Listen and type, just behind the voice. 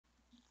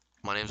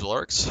My name's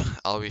Larks.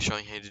 I'll be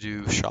showing you how to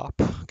do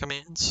shop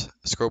commands,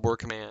 scoreboard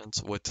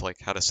commands with like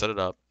how to set it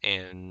up,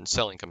 and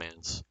selling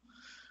commands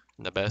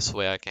in the best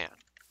way I can.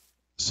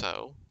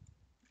 So,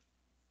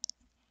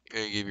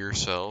 you're gonna give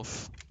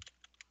yourself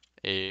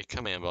a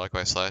command block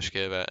by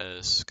 /give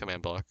as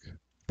command block.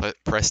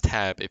 Press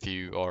tab if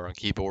you are on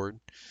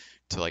keyboard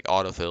to like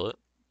autofill it.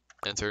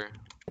 Enter.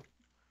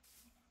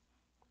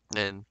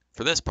 And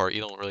for this part,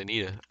 you don't really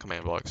need a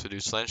command block, so do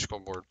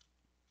 /scoreboard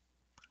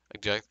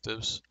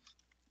objectives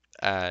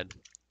add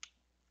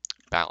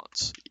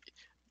balance.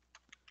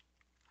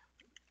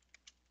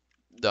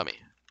 Dummy.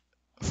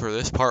 For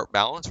this part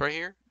balance right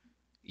here,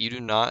 you do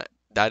not,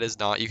 that is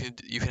not, you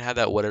can have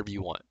that whatever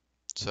you want.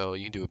 So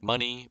you can do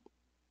money,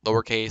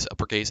 lowercase,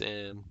 uppercase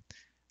M,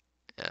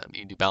 you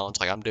can do balance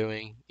like I'm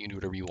doing, you can do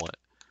whatever you want.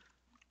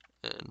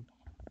 And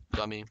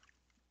dummy.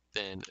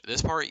 Then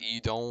this part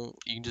you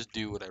can just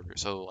do whatever.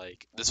 So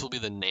like this will be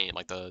the name,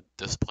 like the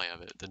display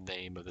of it, the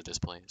name of the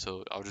display.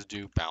 So I'll just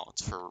do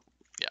balance for,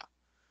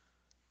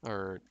 yeah,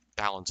 or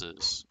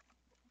balances.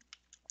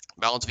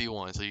 Balance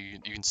V1, so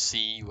you can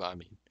see what I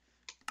mean.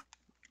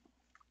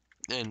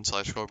 Then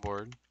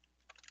 /scoreboard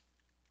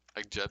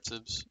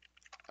objectives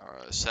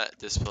set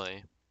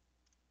display.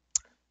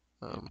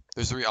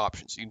 There's three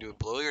options. You can do it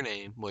below your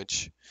name,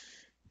 which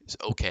is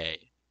okay.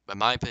 But in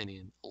my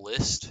opinion,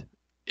 list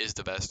is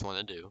the best one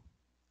to do.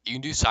 You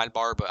can do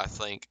sidebar, but I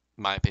think,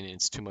 in my opinion,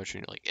 it's too much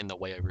like in the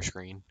way of your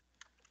screen.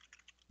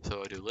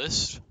 So I do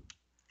list,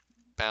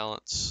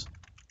 balance.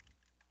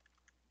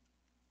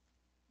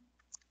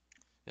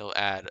 It'll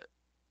add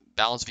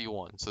balance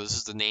v1. So this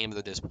is the name of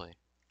the display.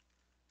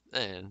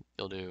 Then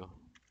you'll do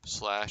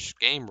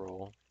 /game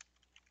rule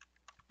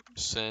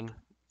send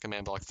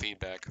command block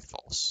feedback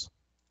false.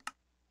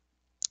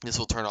 This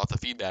will turn off the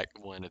feedback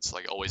when it's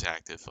like always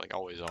active, like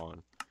always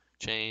on.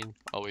 Chain,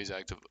 always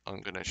active,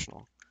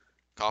 unconditional.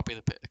 Copy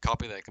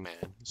that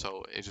command,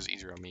 so it's just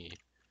easier on me.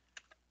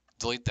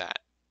 Delete that.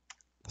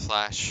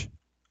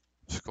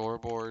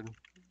 /scoreboard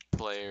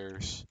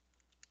players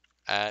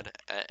add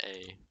at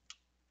a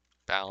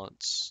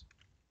balance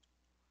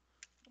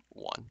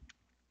 1.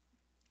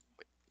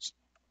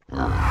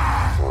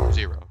 Or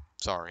 0.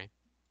 Sorry.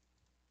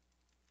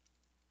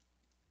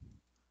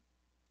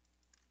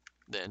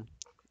 Then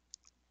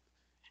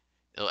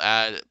it'll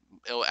add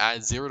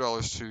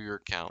 $0 to your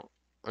account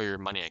or your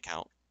money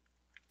account.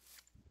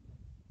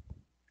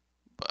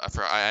 But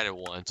I added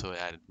 1, so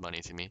it added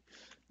money to me.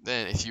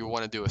 Then if you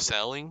want to do a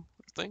selling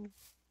thing,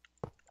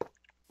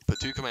 put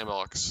 2 command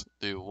blocks.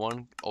 Do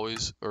 1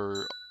 always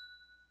or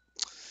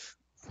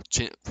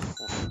chain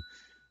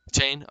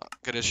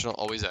conditional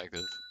always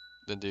active.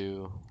 Then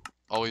do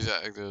always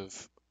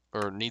active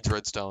or needs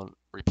redstone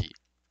repeat.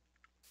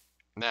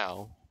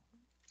 Now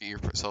get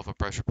yourself a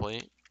pressure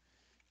plate.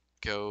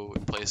 Go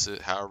and place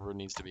it however it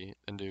needs to be,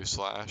 and do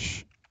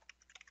 /clear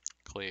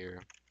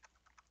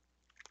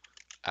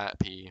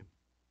 @p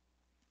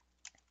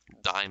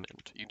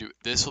diamond. You do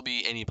this will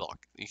be any block.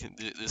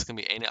 This can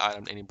be any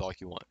item, any block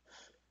you want.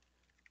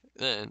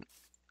 Then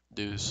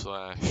do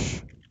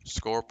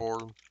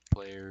 /scoreboard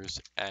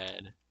players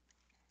add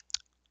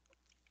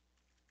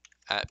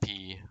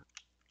 @p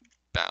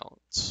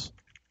balance.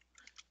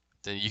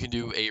 Then you can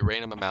do a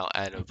random amount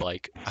out of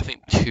like I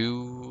think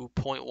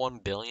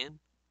 2.1 billion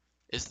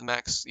is the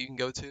max you can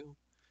go to.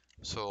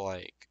 So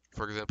like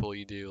for example,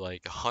 you do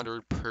like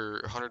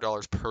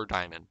 $100 per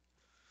diamond.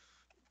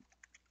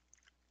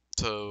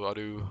 So I'll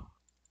do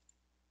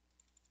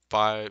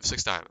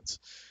 6 diamonds.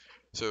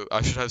 So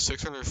I should have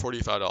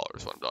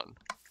 $645 when I'm done.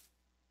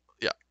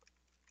 Yeah,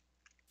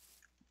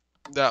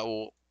 that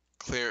will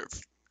clear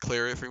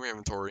it from your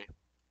inventory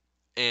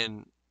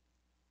and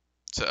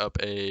set up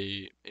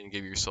and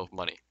give yourself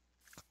money.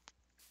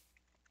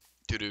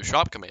 To do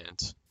shop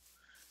commands,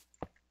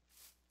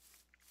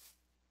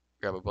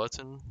 grab a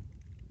button,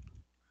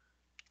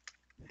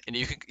 and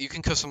you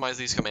can customize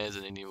these commands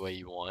in any way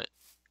you want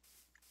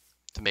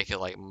to make it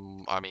like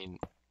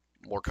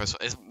more custom.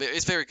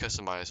 It's very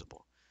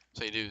customizable.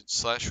 So you do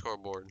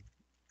 /scoreboard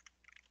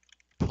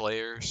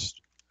players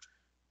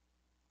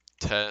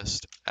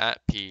test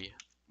 @p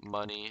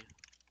money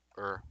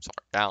or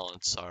sorry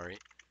balance sorry.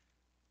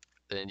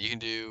 Then you can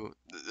do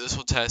this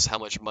will test how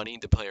much money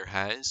the player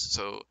has.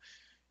 So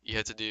you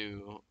have to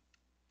do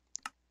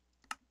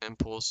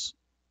impulse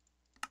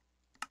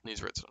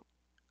needs redstone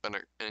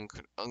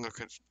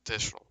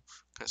unconditional.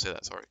 Can't say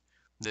that, sorry.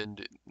 Then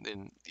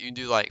you can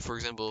do like for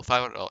example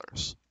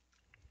 $500.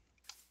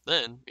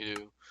 Then you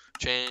do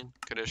chain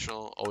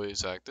conditional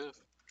always active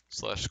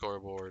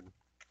 /scoreboard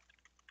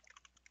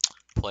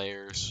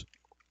players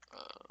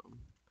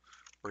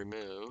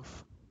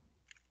remove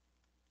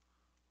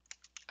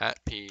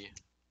 @p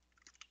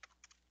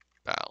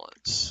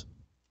balance.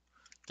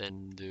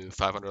 Then do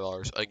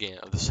 $500 again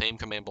of the same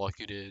command block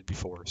you did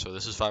before. So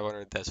this is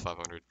 500, that's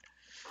 500.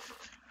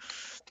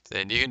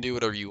 Then you can do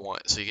whatever you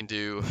want. So you can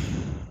do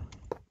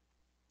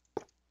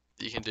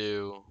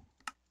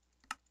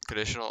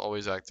conditional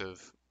always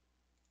active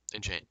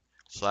and chain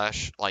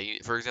 /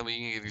 like for example you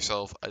can give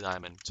yourself a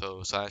diamond.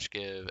 So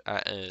 /give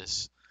 @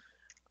 is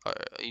You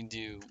can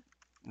do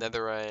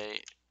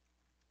netherite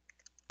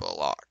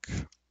block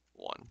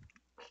 1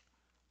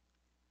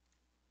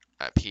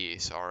 at P,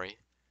 sorry.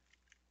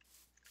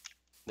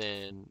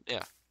 Then,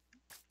 yeah.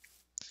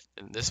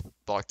 And this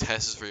block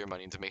test is for your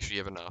money to make sure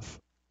you have enough.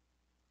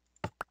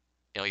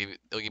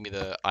 It'll give me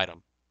the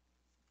item.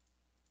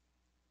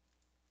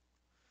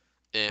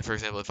 And for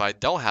example, if I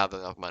don't have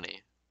enough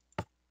money,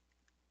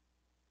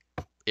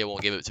 it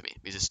won't give it to me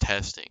because it's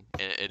testing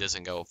and it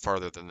doesn't go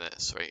further than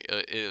this, right?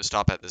 It'll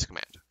stop at this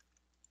command.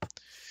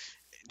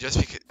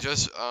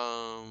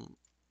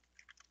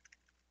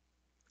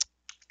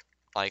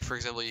 Like for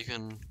example, you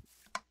can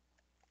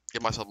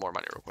get myself more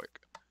money real quick.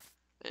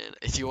 And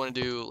if you want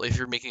to do, if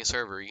you're making a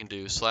server, you can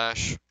do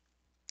 /play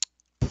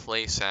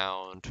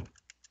sound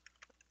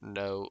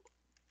note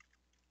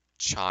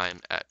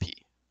chime at P.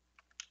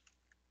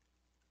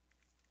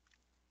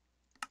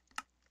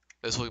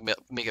 This will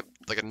make it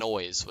like a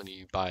noise when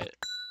you buy it.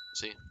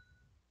 See?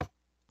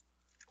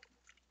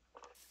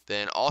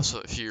 Then also,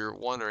 if you're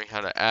wondering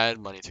how to add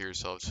money to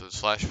yourself, so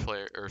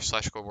 /player or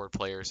 /scoreboard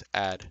players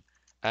add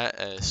at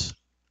s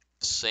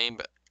same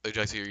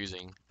objective you're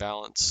using,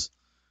 balance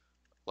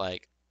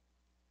like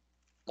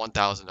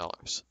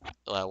 $1,000.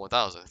 It'll add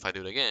 1,000. If I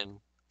do it again,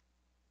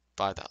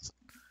 5,000.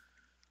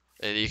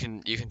 And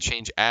you can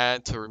change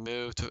add to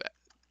remove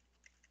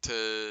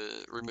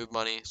remove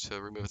money, so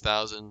remove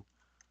 1,000,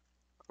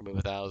 remove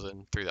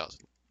 1,000,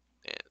 3,000,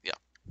 and yeah.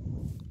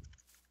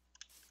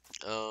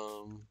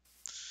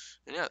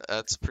 And yeah,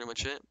 that's pretty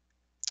much it.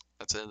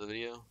 That's the end of the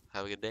video.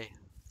 Have a good day.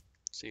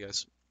 See you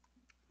guys.